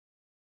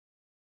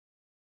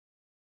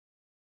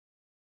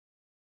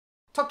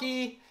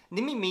Toki,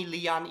 nimi mi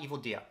lian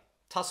Evildea.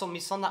 Taso mi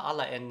sona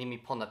ala e nimi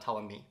pona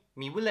tawa mi.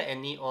 Mi wile e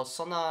ni o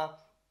sona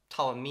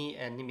tawa mi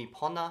e nimi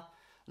pona.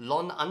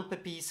 Lon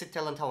anpepi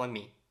sitelan tawa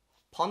mi.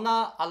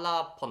 Pona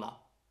ala pona.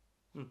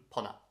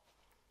 Pona.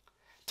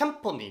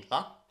 Tempo ni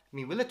la.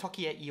 Mi wile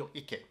toki e io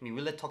ike. Mi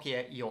wile toki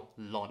e io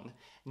lon.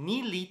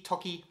 Ni li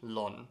toki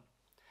lon.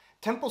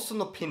 Tempo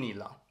suno pini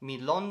la. Mi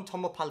lon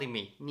tomo pali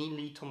mi. Ni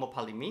li tomo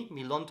pali mi.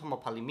 Mi lon tomo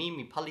pali mi.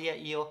 Mi pali e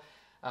io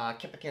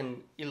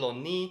kepeken ilo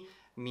ni.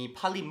 Mi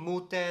pali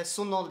mute.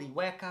 Suno li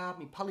weka.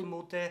 Mi pali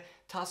mute.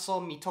 Taso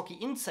mi toki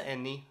insa e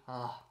ni.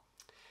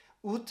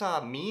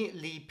 Uta mi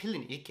li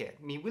pilin ike.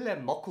 Mi wile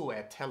moku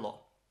e telo.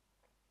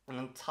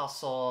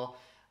 Taso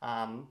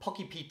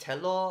poki pi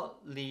telo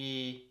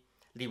li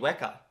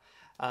weka.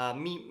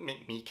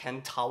 Mi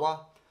ken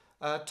tawa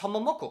tomo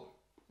moku.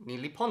 Mi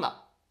li pona.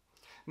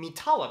 Mi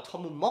tawa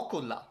tomo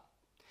moku la.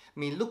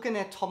 Mi luken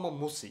e tomo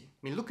musi.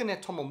 Mi luken e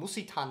tomo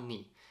musi tan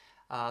ni.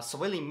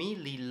 Saweli mi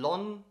li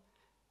lon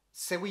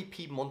sewi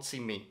pi monsi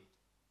mi.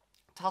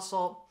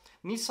 Taso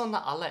mi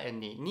sona ala e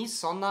ni. Ni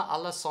sona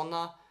ala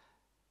sona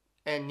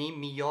e ni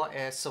mi yo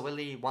e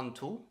saweli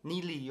 1-2.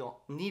 Ni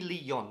li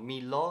yon.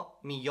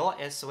 Mi yo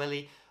e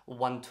saweli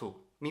 1-2.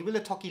 Mi wile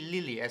toki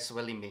lili e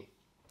saweli mi.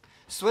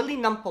 Saweli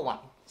number 1.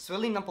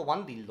 Saweli number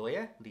 1 li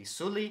loye, li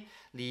suli,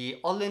 li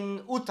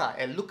olin uta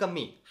e luka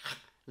mi.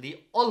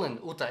 Li olin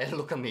uta e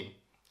luka mi.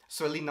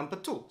 Saweli number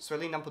 2.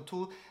 Saweli number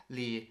 2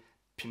 li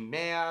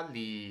pimea,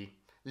 li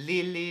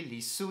lili,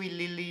 li sui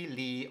lili,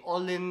 li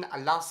olin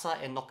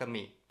alasa e noka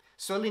mi.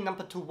 Saweli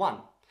number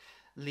 2-1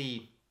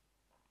 li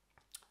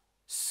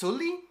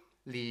suli,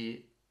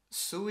 li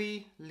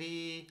sui,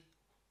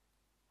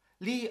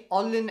 li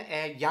olin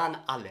e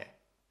yan ale.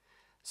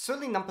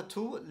 Saweli number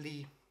 2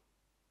 li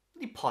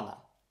pona.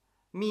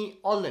 Mi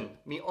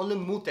olin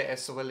mute e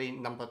saweli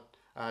number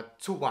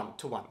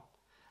 2-1.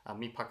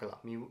 Mi pakala.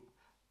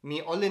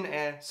 Mi olin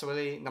e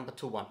saweli number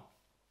 2-1.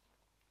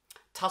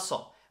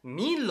 Taso,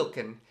 mi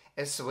luken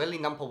e saweli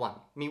number 1.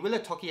 Mi wile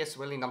toki e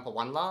saweli number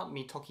 1 la,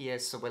 mi toki e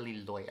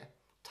saweli loye.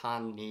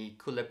 Tan ni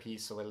kulepi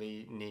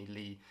saweli ni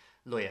li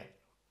loye.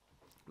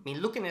 Mi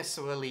luken e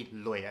saweli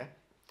loye.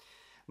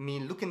 Mi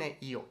luken e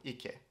io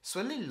ike.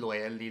 Saweli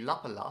loye li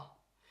lapala.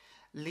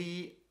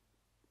 Li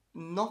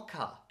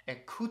noka e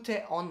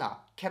kute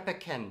ona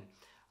kepeken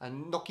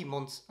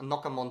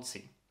noka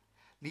monsi.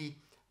 Li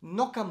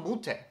noka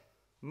mute.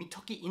 Mi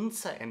toki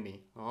insa e mi.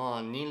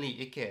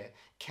 Nili ike.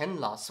 Ken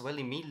la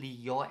saweli mi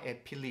li yo e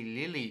pili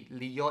lili.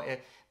 Li yo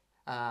e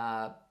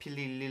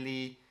pili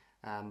lili.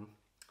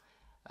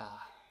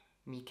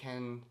 Mi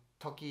ken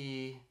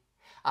toki.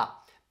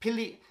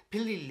 Pili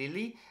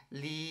lili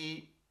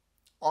li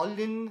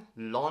olin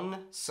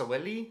lon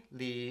saweli.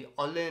 Li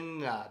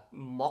olin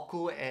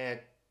moku e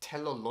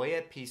telo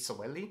loye pi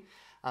saweli.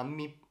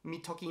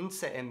 Mi toki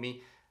insa e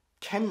mi.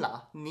 Ken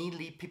la ni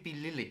li pipi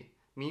lili.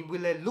 Mi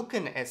wile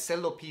luken e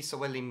selo pi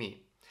saweli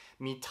mi.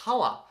 Mi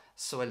tawa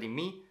saweli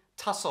mi.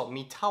 Taso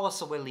mi tawa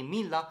saweli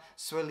mi la.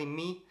 Saweli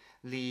mi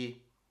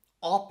li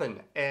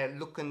open e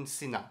luken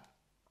sina.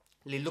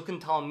 Li luken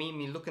tawa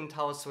mi luken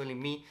tawa saweli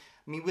mi.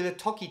 Mi wile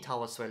toki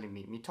tawa saweli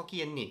mi. Mi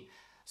toki e ni.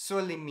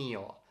 Saweli mi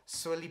o.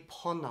 Saweli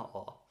pona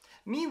o.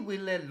 Mi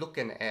wile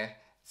luken e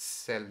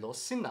selo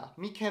sina.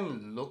 Mi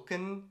ken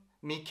luken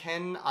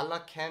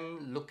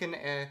luken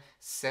e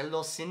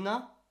selo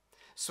sina.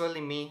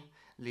 Saweli mi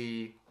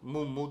li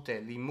mu mute,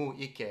 li mu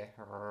ike,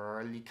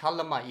 li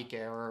kalama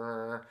ike.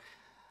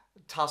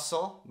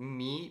 Taso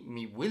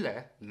mi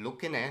wile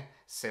luken e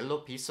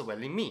selo pi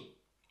saweli mi.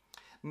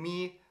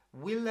 Mi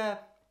wile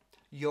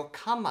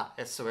yokama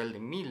e saweli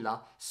mi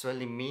la,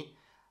 saweli mi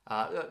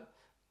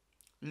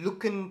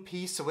luken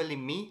pi saweli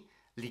mi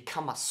li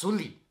kama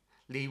suli.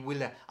 Li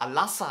wile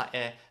alasa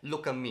e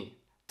luka mi.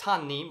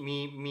 Tani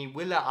mi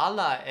wile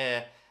ala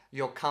e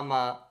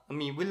yokama,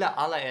 mi wile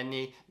ala e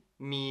ni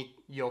mi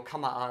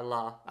yokama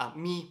ala,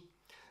 mi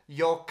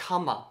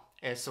yokama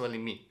e saweli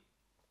mi.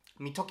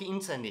 Mi toki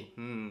insa ni.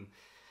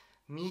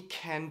 Mi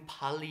ken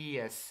pali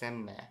e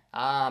seme.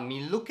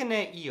 Mi luken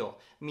e io.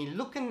 Mi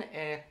luken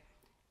e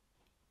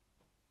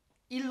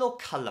ilo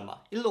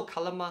kalama. Ilo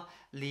kalama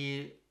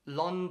li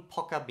lon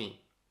poka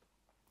mi.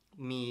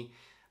 Mi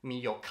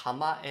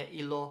yokama e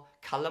ilo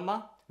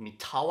kalama. Mi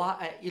tawa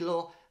e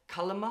ilo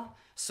kalama.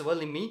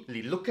 Saweli mi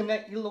li luken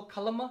e ilo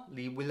kalama.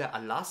 Li wile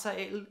alasa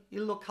e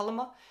ilo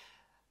kalama.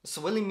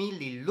 Saweli mi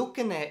li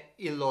luken e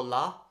ilo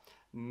la.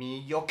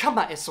 Mi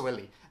yokama e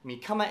saweli. Mi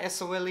kama e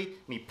saweli.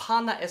 Mi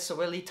pana e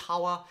saweli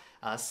tawa.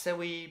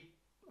 Sewi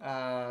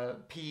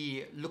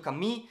pi luka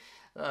mi.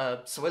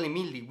 Saweli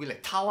mi li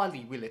wile tawa.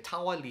 Li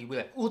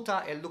wile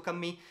uta e luka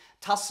mi.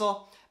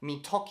 Taso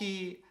mi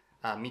toki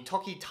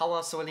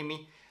tawa saweli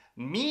mi.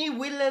 Mi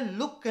wile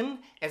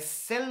luken e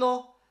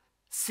selo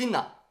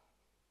sina.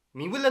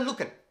 Mi wile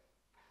luken.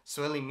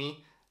 Saweli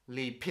mi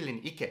li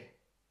pilin ike.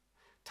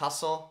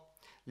 Taso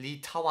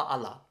li tawa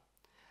ala.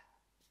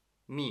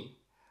 Mi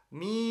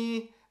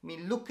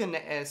luken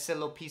e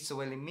selo pi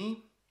saweli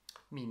mi.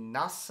 Mi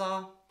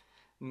nasa.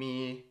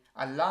 Mi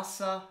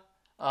alasa.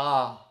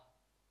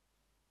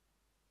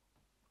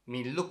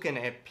 Mi looking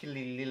at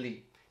pili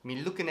lili. Mi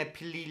looking at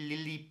pili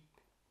lili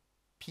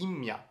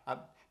pimea.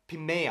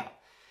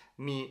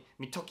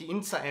 Mi toki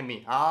insa e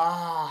mi.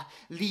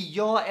 Li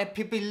yo e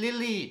pipi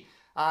lili.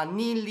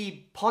 Ni li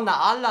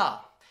pona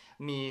ala.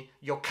 Mi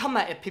yo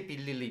kama e pipi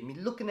lili. Mi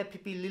looking at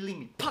pipi lili.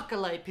 Mi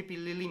pakala e pipi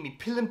lili. Mi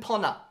pilin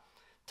pona.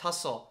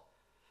 Taso.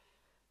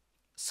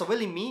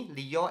 Saweli mi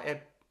li yo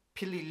e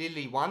pili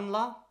lili wan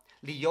la.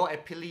 Li yo e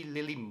pili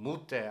lili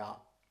mutea.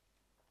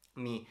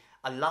 Mi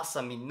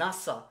alasa mi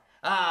nasa.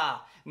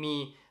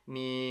 Mi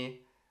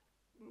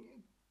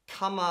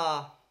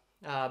kama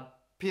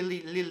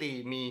pili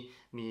lili. Mi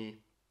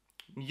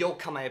yo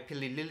kama e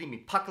pili lili. Mi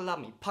pakala.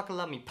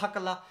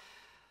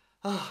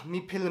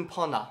 Mi pilin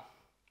pona.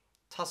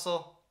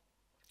 Taso.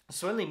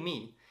 Saweli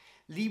mi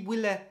li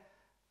wile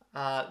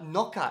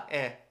noka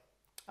e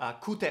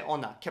kute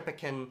ona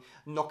kepeken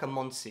noka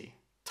monsi.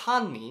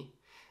 Tan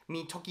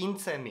mi toki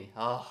inse mi.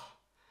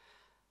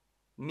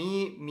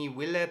 Mi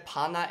wile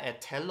pana e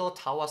telo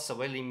tawa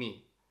saweli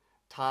mi.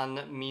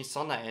 Tan mi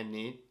sona e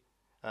ni.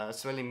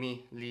 Saweli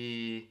mi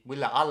li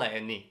wile ala e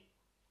ni.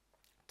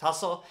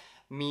 Taso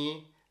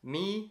mi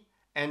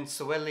en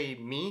saweli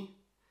mi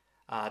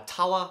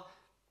tawa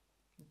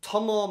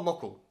tomo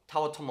moku.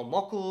 Tawa tomo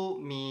moku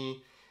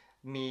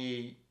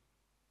mi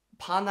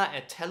pana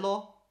e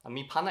telo.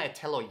 Mi pana e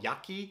telo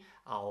yaki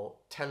au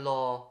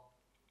telo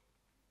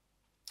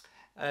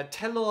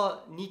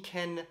ni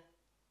ken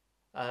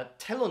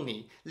telo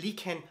ni li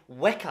ken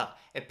weka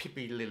e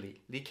pipi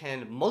lili. Li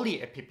ken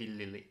moli e pipi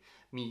lili.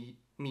 Mi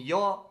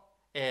yo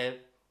e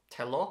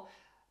telo.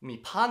 Mi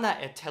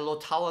pana e telo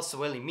tawa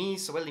saweli mi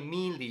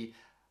li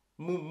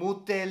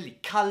mumute li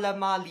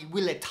kalama li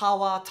wile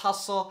tawa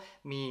taso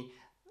mi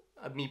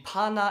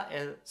pana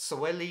e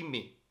saweli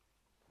mi.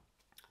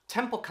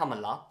 Tempo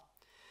kamala.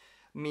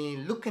 Mi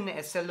looking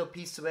e selo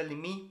pi saweli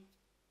mi.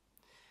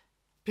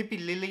 Pipi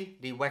lili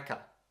li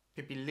weka.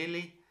 Pipi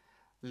lili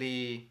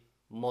li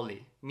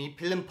moli. Mi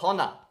pilin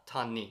pona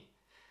tani.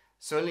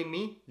 Saweli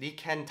mi li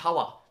ken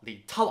tawa.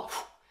 Li tawa.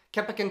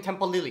 Kepeken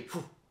tempo lili.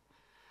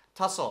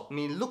 Taso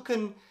mi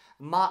looking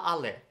ma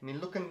ale. Mi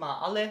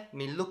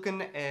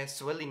looking e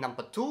saweli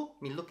number 2.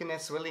 Mi looking e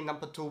saweli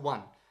number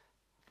 2-1.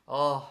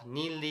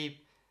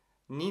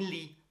 Ni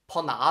li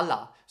pona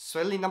ala.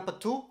 Saweli number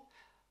 2.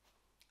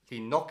 Li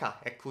noka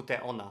e kute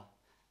ona.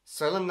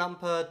 Saweli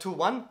number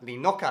 2-1. Li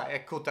noka e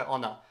kute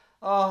ona.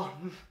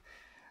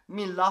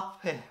 Mi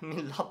lape.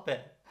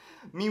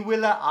 Mi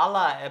wile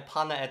ala e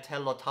pana e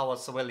telo tawa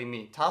saweli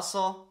mi.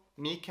 Taso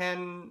mi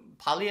ken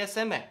pali e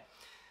seme.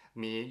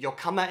 Mi yo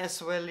kama e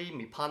saweli.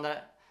 Mi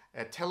pana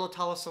e telo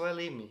tawa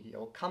saweli. Mi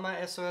yo kama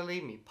e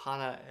saweli. Mi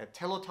pana e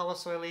telo tawa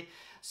saweli.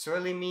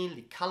 Saweli mi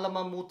li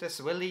kalama mute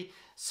saweli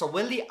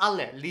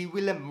ale li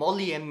wile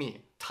moli e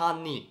mi.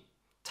 Tani.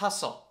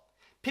 Taso.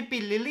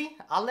 Pipi lili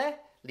ale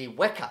li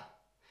weka.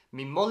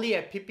 Mi moli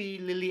e pipi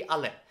lili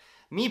ale.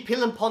 Mi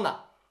pilin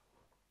pona.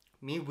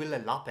 Mi wile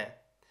lape.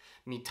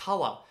 Mi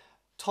tawa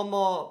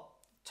tomo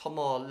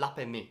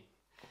lape mi.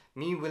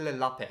 Mi wile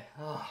lape.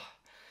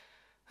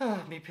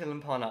 Mi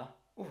pilin pona.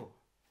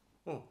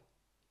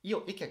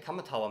 Io ike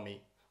kama tawa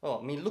mi.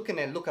 Mi looking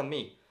at look at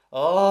me.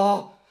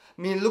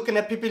 Mi looking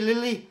at pipi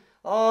lili.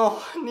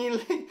 Ni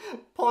li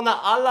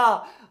pona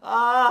ala.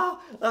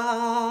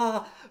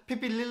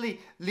 Pipi lili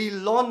li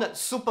lon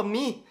super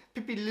mi.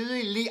 Pipi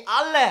lili li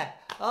ale.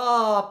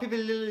 Pipi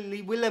lili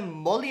li wile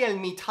moli el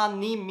mi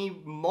tani mi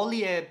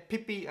moli e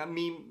pipi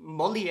mi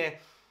moli e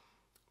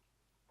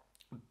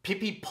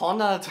pipi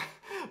pona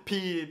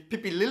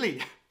pipi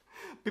lili.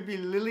 Pipi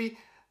lili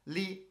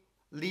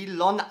li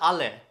lon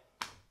ale.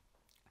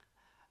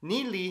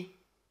 Ni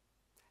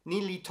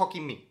li toki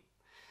mi.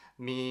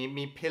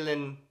 Mi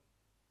pilin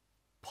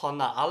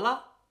pona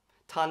ala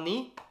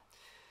tani.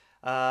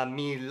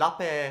 Mi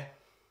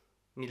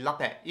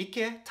lape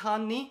ike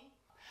tani.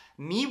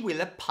 Mi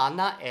wile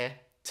pana e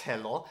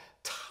telo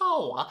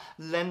tawa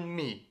len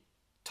mi.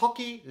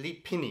 Toki li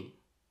pini.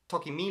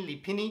 Toki mi li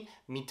pini.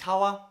 Mi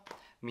tawa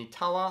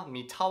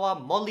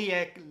moli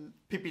e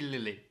pipi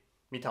lili.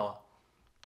 Mi tawa.